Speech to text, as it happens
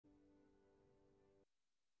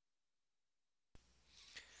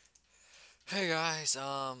Hey guys,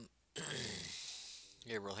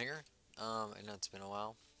 Gabriel here. I know it's been a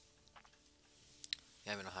while.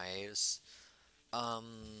 Having a hiatus. Um,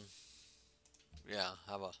 yeah,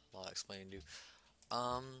 I have a lot to explain to do.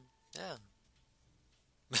 Yeah.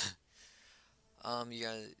 You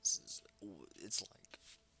guys, it's like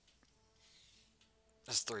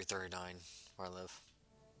it's 3:39 where I live.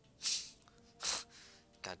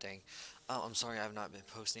 God dang. I'm sorry I've not been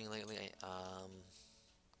posting lately.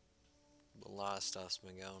 A lot of stuff's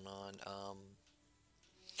been going on.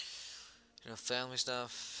 Family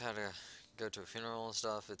stuff. Had to go to a funeral and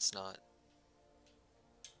stuff. It's not,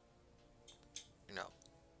 you know,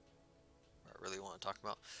 what I really want to talk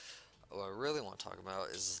about. What I really want to talk about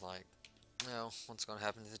is like what's going to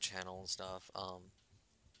happen to the channel and stuff. On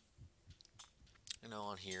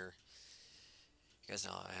here, you guys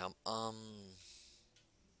know how I am.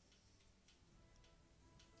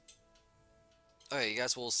 Okay, you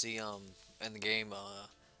guys will see, in the game,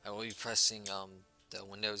 I will be pressing, the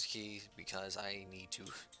Windows key because I need to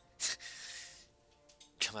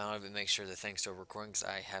come out of it and make sure that things still recording because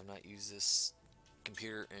I have not used this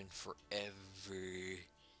computer in forever.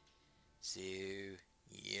 So,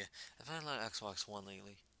 yeah. I've had a lot of Xbox One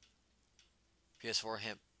lately.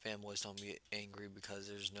 PS4 fanboys don't get angry because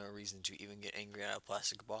there's no reason to even get angry at a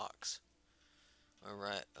plastic box.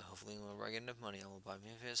 Alright, hopefully whenever I get enough money, I will buy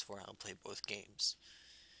me a PS4 and I'll play both games.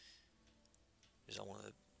 Because I want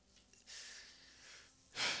to.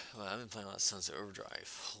 Well, I've been playing a lot of Sunset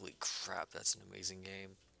Overdrive. Holy crap, that's an amazing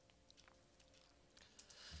game.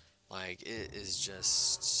 Like, it is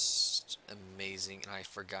just amazing, and I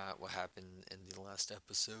forgot what happened in the last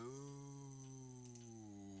episode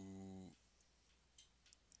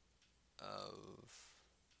of.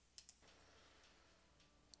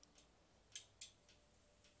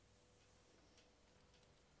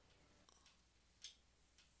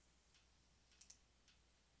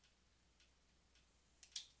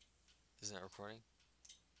 Isn't that recording?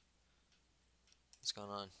 What's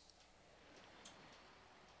going on?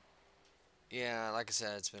 Yeah, like I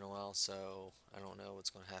said, it's been a while, so I don't know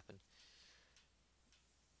what's going to happen.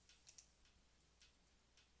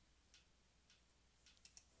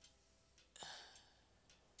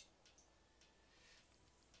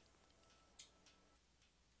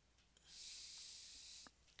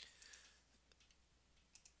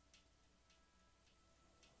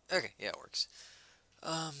 Okay, yeah, it works.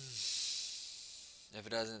 Um, if it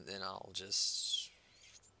doesn't, then I'll just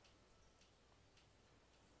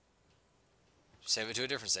save it to a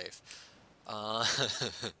different save. Uh,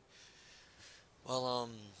 well,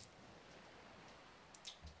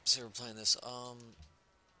 so we're playing this.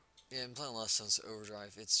 Yeah, I'm playing Lessons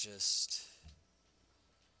Overdrive. It's just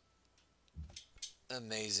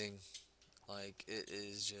amazing. Like, it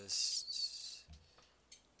is just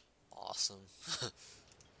awesome.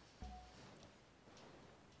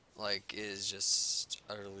 Like, it is just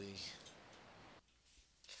utterly.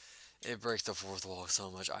 It breaks the fourth wall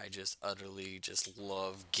so much. I just utterly just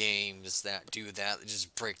love games that do that. That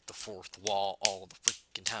just break the fourth wall all the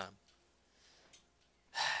freaking time.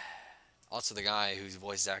 Also, the guy whose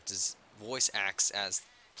voice acts as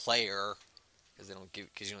player, because they don't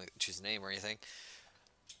give, because you don't choose a name or anything.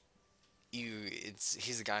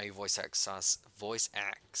 He's the guy who voice acts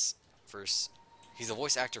for. He's a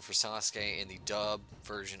voice actor for Sasuke in the dub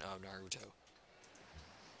version of Naruto.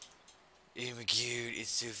 Oh my god, it's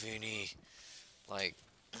so funny. Like,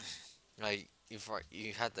 like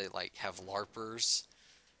you had to like have larpers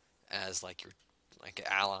as like your like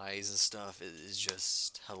allies and stuff. It is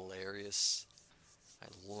just hilarious. I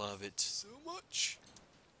love it so much.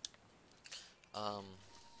 Um,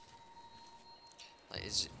 like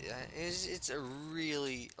it's a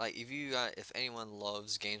really like if anyone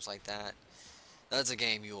loves games like that, that's a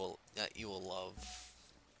game you will love.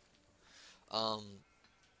 Um,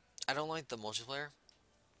 I don't like the multiplayer.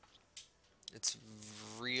 It's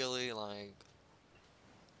really like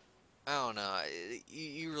I don't know.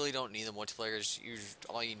 You really don't need the multiplayer.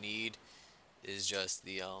 All you need is just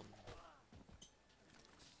the Don't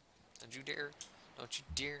you dare! Don't you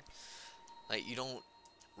dare! Like you don't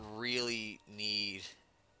really need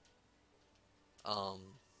um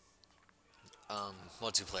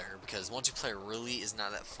multiplayer because multiplayer really is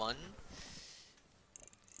not that fun.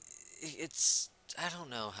 It's I don't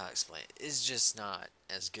know how to explain it. It's just not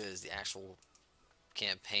as good as the actual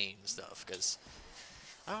campaign stuff because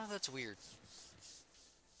I don't know if that's weird.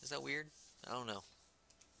 Is that weird? I don't know.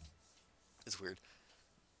 It's weird.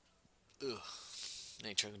 Ugh.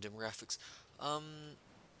 Nature and demographics. Um,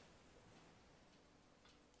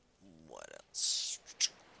 what else?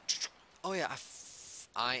 Oh yeah,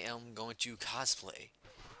 I am going to cosplay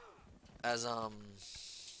as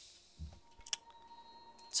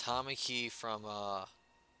Tamaki from a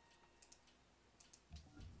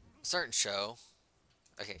certain show.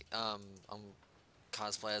 Okay, I'm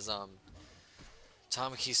cosplay as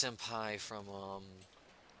Tamaki Senpai from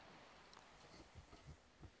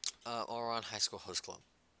Oran High School Host Club.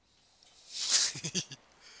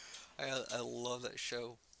 I love that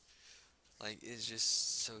show. Like it's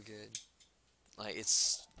just so good. Like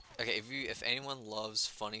it's okay if anyone loves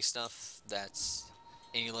funny stuff that's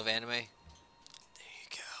and you love anime, there you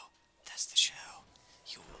go. That's the show.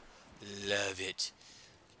 You will love it.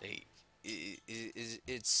 Like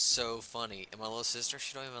it's so funny. And my little sister,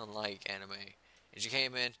 she don't even like anime. And she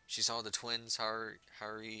came in, she saw the twins,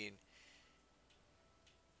 Hari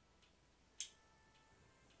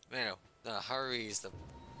and no, Hari is the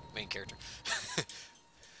main character.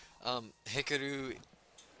 Hikaru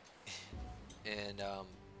and oh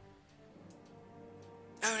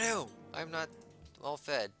no, I'm not well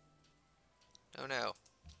fed. Oh no,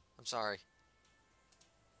 I'm sorry.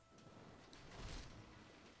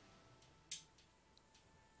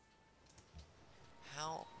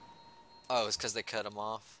 How? Oh, it's because they cut them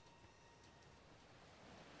off.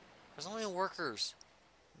 There's only workers.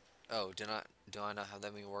 Oh, do I not have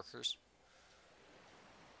that many workers?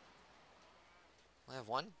 I have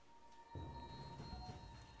one.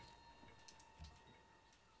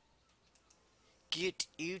 Get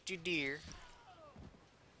you to deer.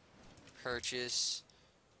 Purchase.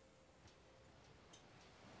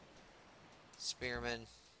 Spearman.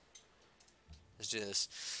 Let's do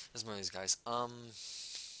this. Let's move these guys.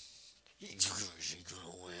 You guys ain't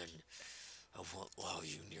gonna win. I won't allow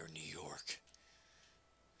you near New York.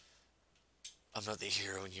 I'm not the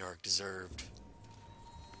hero New York deserved.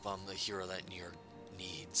 But I'm the hero that New York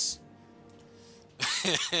needs.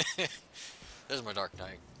 There's my Dark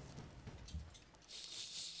Knight.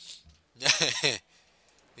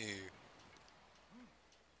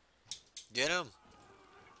 Get him!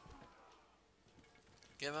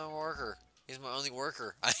 Get my worker. He's my only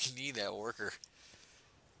worker. I need that worker.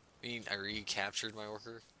 I mean, I recaptured my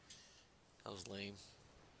worker. That was lame.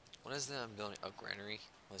 What is that I'm building? Oh, granary.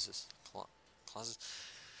 What is this? Closet?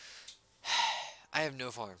 I have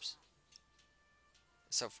no farms.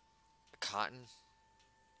 So, cotton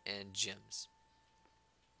and gems.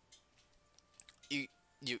 You,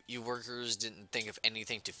 you workers didn't think of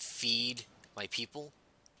anything to feed my people?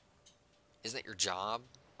 Isn't that your job?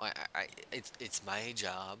 It's my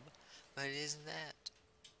job, but it isn't that.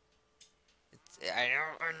 I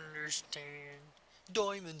don't understand.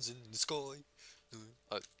 Diamonds in the sky.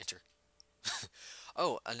 Oh, enter.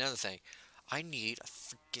 Oh, another thing. I need a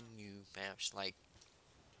freaking new mouse. Like,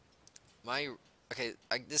 my... Okay,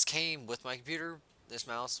 this came with my computer. This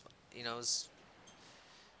mouse, you know,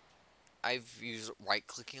 I've used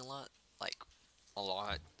right-clicking a lot. Like, a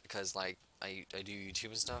lot. Because, like, I do YouTube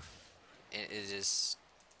and stuff. And it is...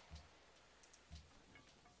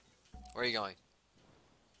 Where are you going?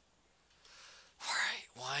 Alright,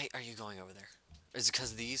 why are you going over there? Is it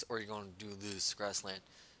because of these, or are you going to do this grassland?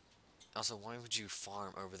 Also, why would you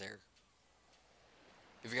farm over there?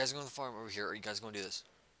 If you guys are going to farm over here, are you guys going to do this?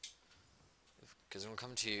 Because they're going to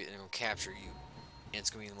come to you and they're going to capture you. And it's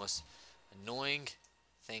going to be the most annoying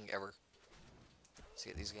thing ever. Let's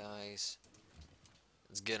get these guys.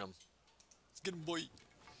 Let's get them. Let's get them, boy.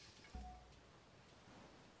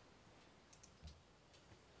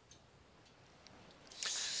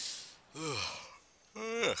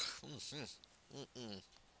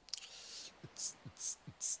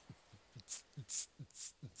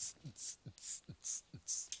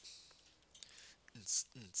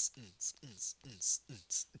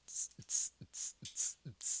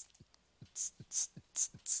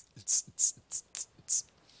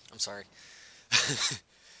 I'm sorry.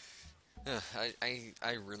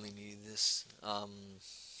 I really need this. Oh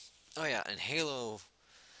yeah, and Halo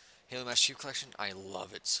Master Chief Collection, I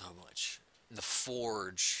love it so much. The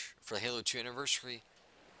Forge for the Halo 2 anniversary,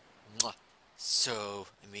 mwah, so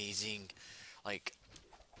amazing. Like,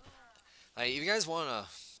 if you guys wanna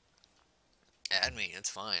add me, it's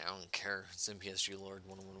fine. I don't care. It's MPSG Lord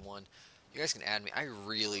 111. You guys can add me. I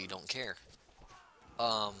really don't care.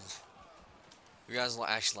 You guys will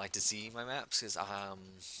actually like to see my maps because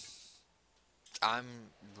I'm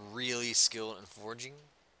really skilled in forging.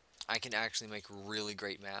 I can actually make really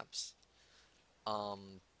great maps.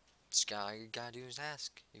 Just gotta do is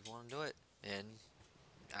ask if you want to do it, and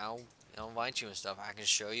I'll invite you and stuff. I can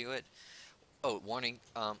show you it. Oh, warning.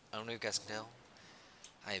 I don't know if you guys can tell.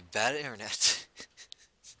 I have bad internet.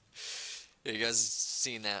 Yeah, you guys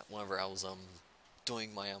seen that whenever I was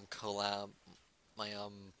doing my collab, my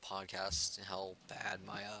podcast, and how bad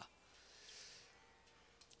my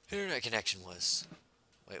internet connection was.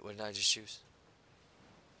 Wait, what did I just choose?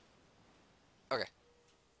 Okay.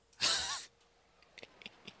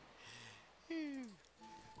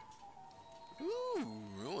 Ooh,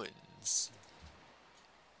 ruins.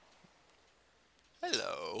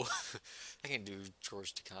 Hello. I can do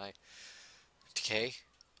George Takai. Takei?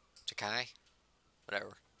 Takai?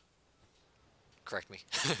 Whatever. Correct me.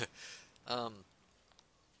 um,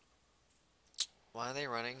 why are they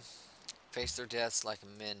running? Face their deaths like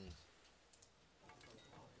men.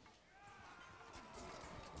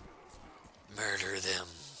 Murder them.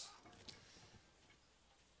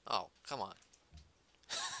 Oh, come on.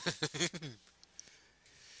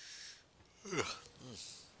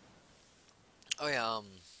 Oh yeah,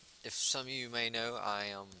 if some of you may know, I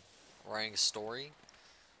am writing a story.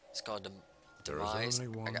 It's called Demise.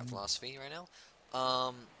 I got philosophy right now.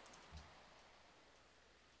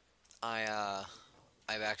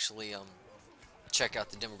 I've actually check out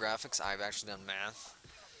the demographics. I've actually done math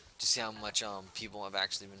to see how much people have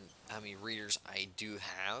actually been, how many readers I do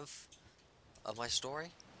have of my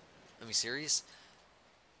story. I mean series.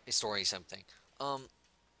 A story something. Um,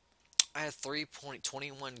 I have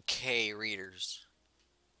 3.21k readers.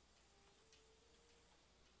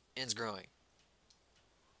 And it's growing.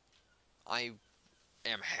 I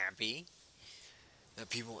am happy that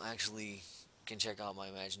people actually can check out my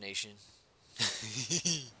imagination.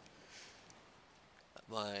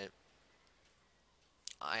 But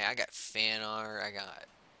I got fan art, I got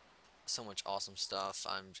so much awesome stuff.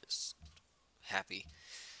 I'm just happy.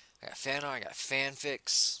 I got fan art, I got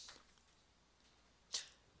fanfics.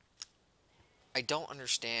 I don't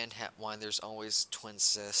understand why there's always twin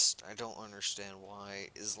cis. I don't understand why.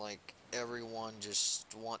 Is like everyone just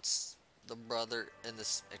wants the brother and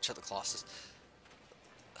this each other classes.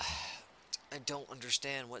 I don't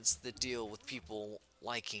understand what's the deal with people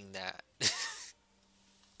liking that.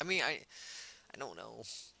 I mean, I don't know.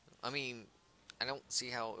 I mean, I don't see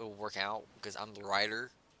how it'll work out because I'm the writer,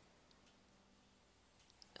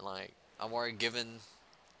 and like I'm already given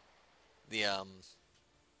the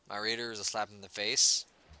my readers a slap in the face.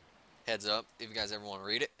 Heads up, if you guys ever want to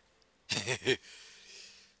read it.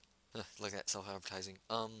 Look at that self-advertising.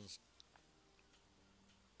 Oh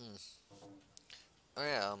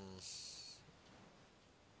yeah,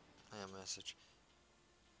 I have a message.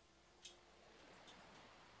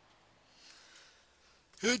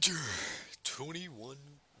 Enter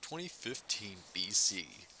 2015 BC.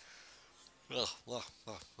 Oh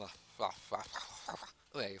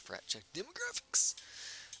yeah, I forgot to check demographics.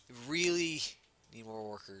 Really need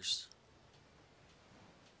more workers.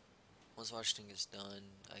 Once Washington is done,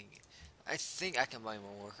 I think I can buy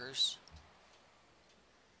more workers.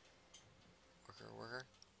 Worker.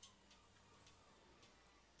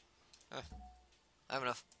 I have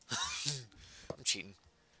enough. I'm cheating.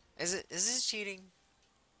 Is this cheating?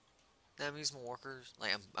 That I'm using my workers?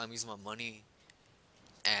 Like I'm using my money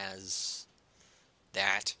as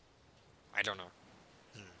that? I don't know.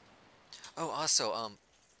 Oh, also,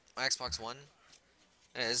 my Xbox One.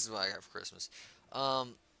 Yeah, this is what I got for Christmas.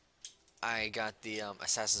 I got the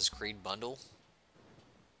Assassin's Creed bundle.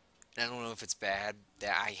 And I don't know if it's bad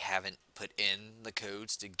that I haven't put in the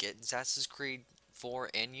codes to get Assassin's Creed 4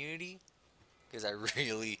 and Unity, because I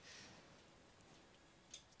really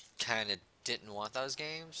kind of didn't want those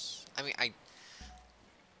games. I mean, I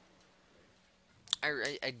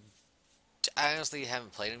honestly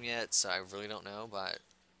haven't played them yet, so I really don't know. But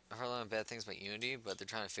I've heard a lot of bad things about Unity, but they're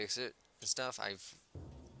trying to fix it and stuff.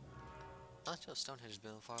 Not just Stonehenge has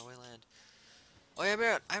been a faraway land. Oh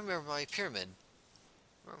yeah, I remember my pyramid.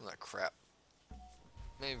 I remember that crap.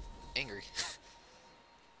 Made me angry.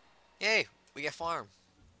 Yay, we got farm.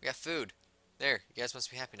 We got food. There, you guys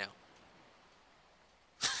must be happy now.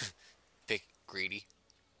 Big greedy.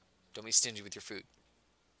 Don't be stingy with your food.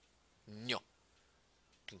 No.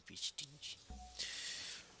 Don't be stingy.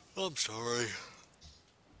 I'm sorry.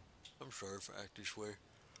 I'm sorry for acting this way.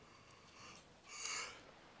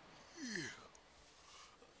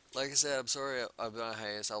 Like I said, I'm sorry I've been on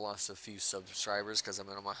hiatus. I lost a few subscribers because I've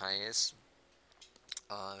been on my hiatus.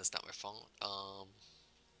 It's not my fault.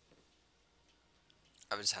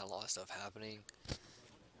 I've just had a lot of stuff happening.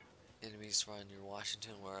 Enemies around near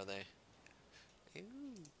Washington, where are they?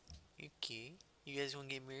 Ooh, okay. You guys want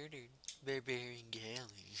to get murdered? Barbarian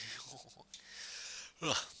Galley.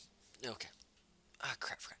 Okay. Ah,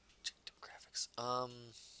 crap, forgot. Check demographics.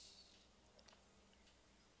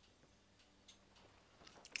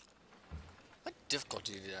 What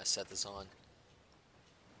difficulty did I set this on?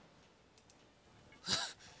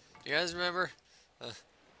 You guys remember?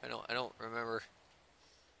 I don't remember.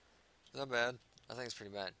 Not bad. I think it's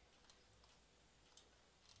pretty bad.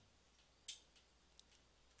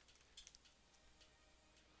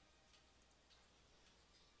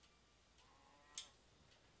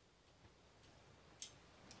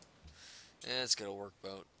 Yeah, let's get a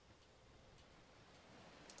workboat.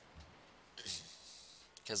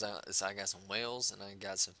 Because I got some whales and I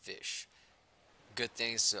got some fish. Good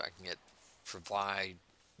things so I can provide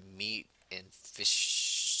meat and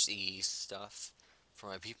fishy stuff for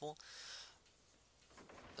my people.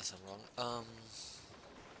 That's not wrong.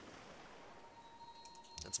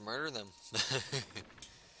 Let's murder them.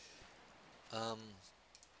 um,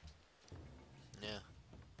 yeah.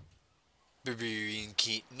 Barbarian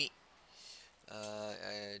keep meat.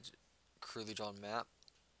 Crudely drawn map.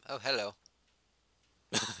 Oh, hello.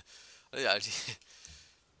 Oh, yeah.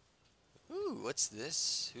 Ooh, what's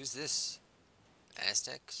this? Who's this?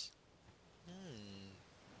 Aztecs? Hmm.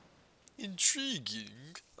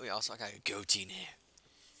 Intriguing. Oh yeah, also I got a goatee now.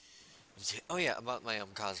 Oh yeah, about my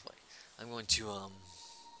cosplay. I'm going to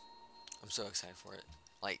I'm so excited for it.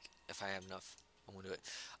 Like, if I have enough, I'm gonna do it.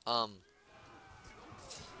 Um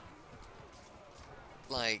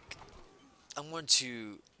like I'm going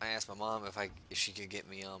to I asked my mom if she could get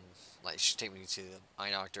me like she'd take me to the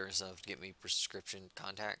eye doctor and stuff to get me prescription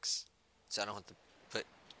contacts. So I don't have to put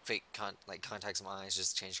fake contacts in my eyes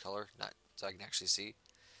just to change color, not so I can actually see,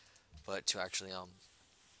 but to actually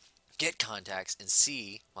get contacts and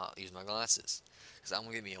see while I use my glasses. Because I'm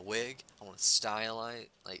gonna get me a wig. I want to stylize,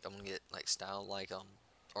 like I'm gonna get like style like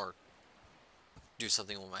or do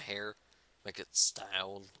something with my hair, make it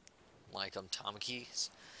styled like Tamaki's.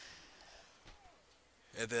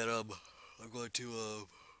 And then I'm going to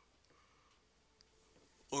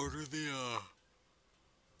order the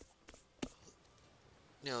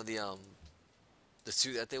you know the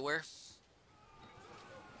suit that they wear.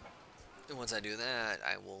 And once I do that,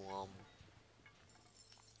 I will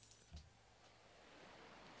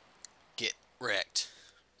get wrecked.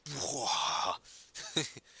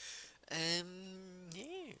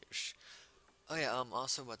 Yes. Oh yeah,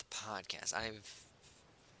 also about the podcast. I've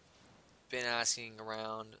been asking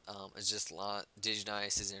around. It's just a lot.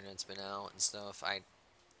 Digitize his internet's been out and stuff.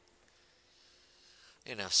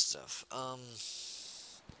 Stuff.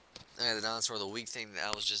 The dinosaur of the week thing.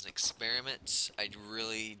 That was just an experiment. I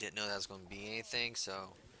really didn't know that was going to be anything.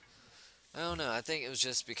 So I don't know. I think it was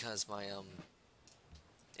just because my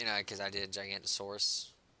because I did Gigantosaurus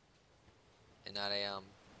and not a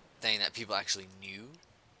thing that people actually knew.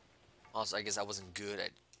 Also, I guess I wasn't good at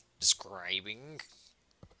describing.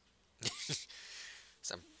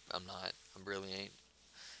 So I'm not. I really ain't.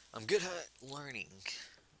 I'm good at learning.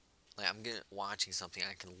 Like I'm good at watching something.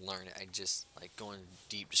 I can learn it. I just like going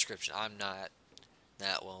deep description. I'm not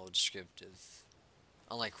that well descriptive.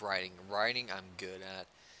 Unlike writing. Writing I'm good at.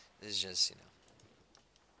 It's just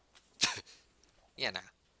yeah, nah,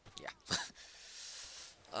 yeah.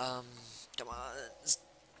 um, Come on.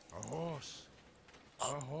 A horse.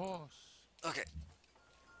 Oh, A horse. okay.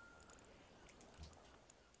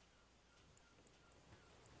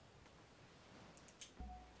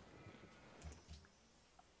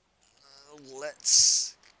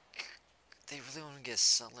 Let's. They really want to get a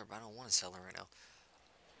settler, but I don't want a settler right now.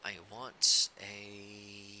 I want a.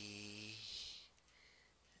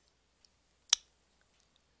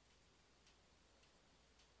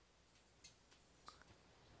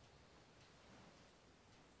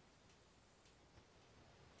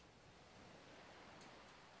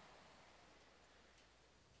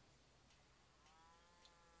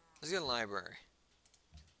 Let's get a library.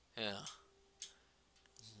 Yeah.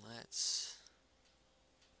 Let's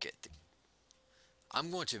get the.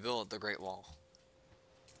 I'm going to build the Great Wall.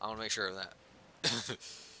 I want to make sure of that.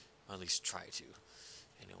 Or at least try to.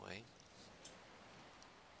 Anyway.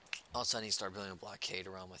 Also, I need to start building a blockade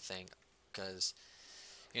around my thing. Because,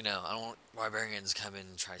 I don't want barbarians come in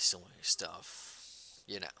and try to steal my stuff.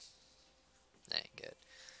 That ain't good.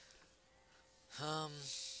 Um,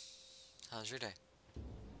 how's your day?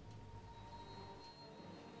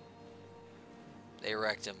 They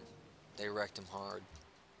wrecked him. They wrecked him hard.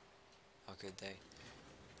 How could they?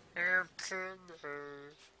 How could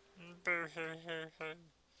they?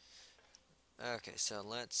 Okay, so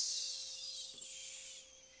let's.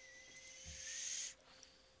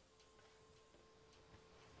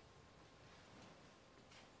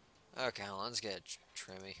 Okay, hold on, let's get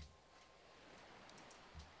trimmy.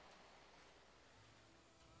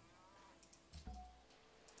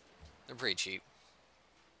 They're pretty cheap.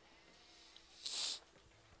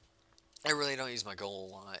 I really don't use my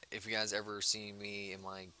gold a lot. If you guys ever see me in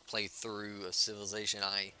my playthrough of Civilization,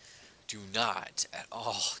 I do not at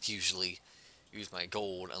all usually use my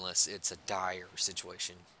gold unless it's a dire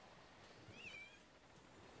situation.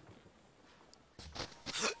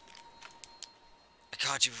 I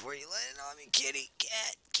caught you before you landed on me, kitty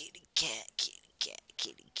cat, kitty cat, kitty cat,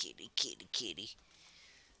 kitty kitty kitty kitty.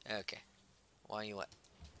 Okay. Why you what?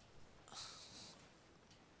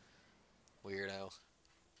 Weirdo.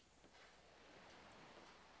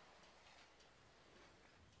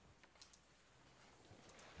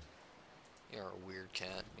 You're a weird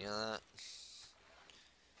cat. You know that?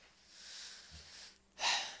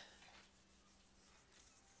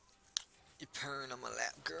 You're purring on my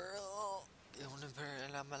lap, girl. You wanna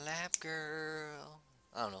purring on my lap, girl?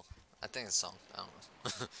 I don't know. I think it's a song. I don't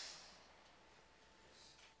know.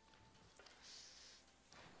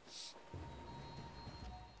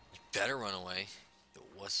 You better run away. You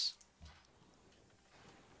wuss.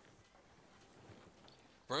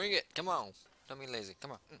 Bring it. Come on. Don't be lazy.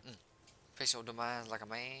 Come on. Face your demise like a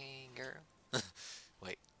man, girl.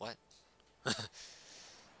 Wait, what?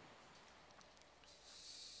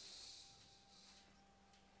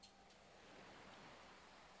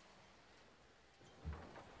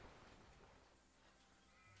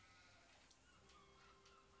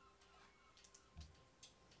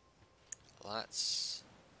 Let's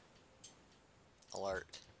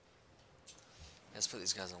alert. Let's put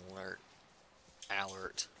these guys on alert.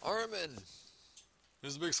 Alert. Armin!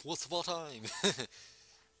 Who's the biggest wuss of all time?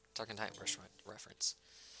 Talking Titan restaurant reference.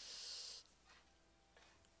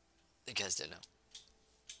 You guys didn't know.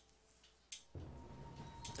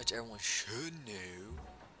 Which everyone should know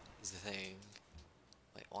is the thing.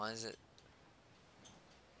 Wait, why is it?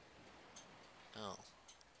 Oh.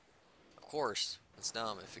 Of course. It's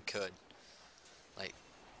dumb if it could. Like,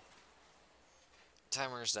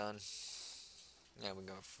 timer's done. Now we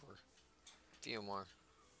go for a few more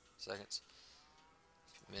seconds.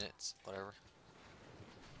 Minutes, whatever.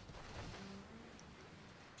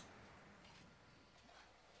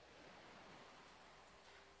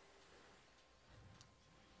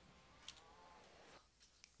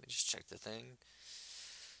 Let me just check the thing.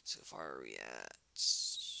 So far we at...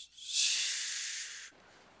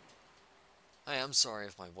 Hey, I'm sorry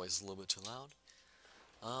if my voice is a little bit too loud.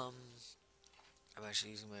 I'm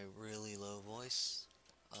actually using my really low voice.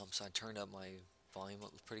 So I turned up my volume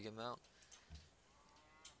up a pretty good amount.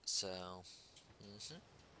 So,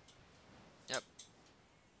 yep.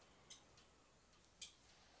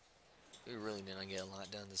 We really did not get a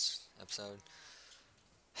lot done this episode.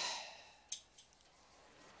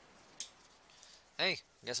 Hey,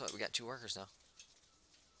 guess what? We got 2 workers now.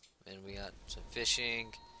 And we got some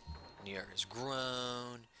fishing. New York has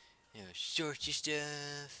grown. You know, sorts of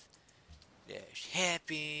stuff. That's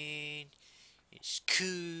happened. It's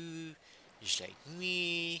cool. Just like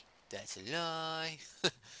me. That's a lie.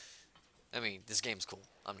 I mean, this game's cool.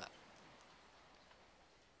 I'm not.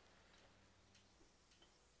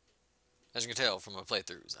 As you can tell from my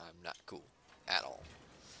playthroughs, I'm not cool at all.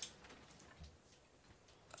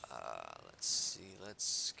 Let's see.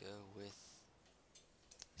 Let's go with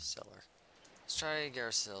seller. Let's try to get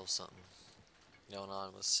ourselves something going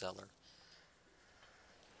on with seller.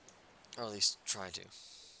 Or at least try to.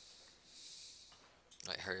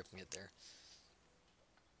 Alright, hurry up and get there.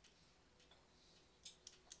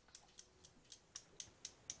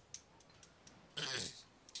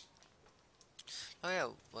 Oh yeah,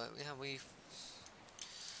 well, yeah,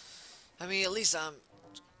 I mean, at least I'm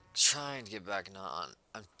trying to get back on.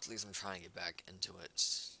 At least I'm trying to get back into it.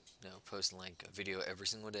 You know, posting like a video every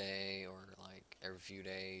single day or like every few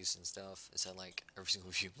days and stuff. Instead of like every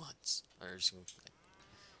single few months or every single. Like,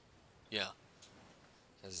 yeah,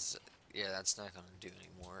 because yeah, that's not gonna do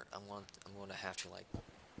anymore. I'm gonna have to like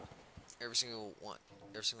every single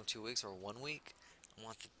 2 weeks or 1 week. I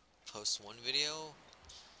want to post 1 video.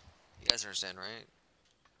 You guys understand, right?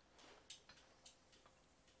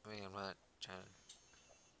 I mean, I'm not trying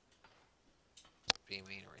to be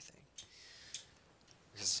mean or anything.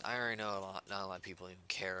 Because I already know not a lot of people even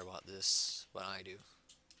care about this, but I do.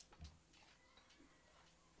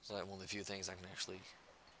 It's like one of the few things I actually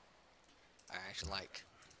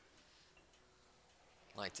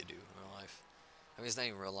like to do in real life. I mean, it's not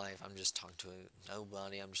even real life. I'm just talking to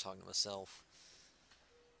nobody. I'm just talking to myself.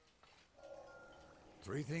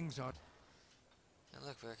 3 things are... And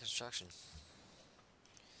look, we're at construction.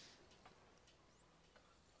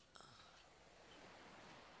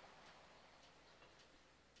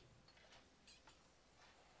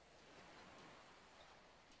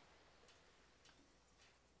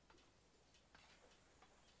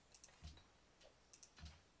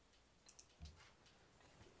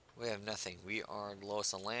 We have nothing. We are the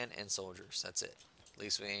lowest on land and soldiers. That's it. At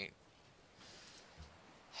least we ain't.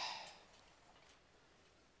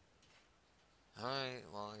 Alright,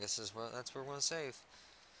 well, I guess that's where we're going to save.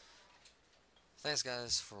 Thanks,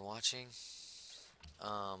 guys, for watching.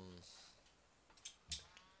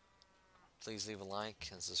 Please leave a like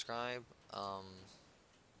and subscribe.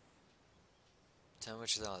 Tell me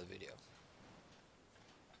what you thought of the video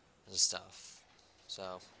and stuff.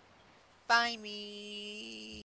 So, bye me.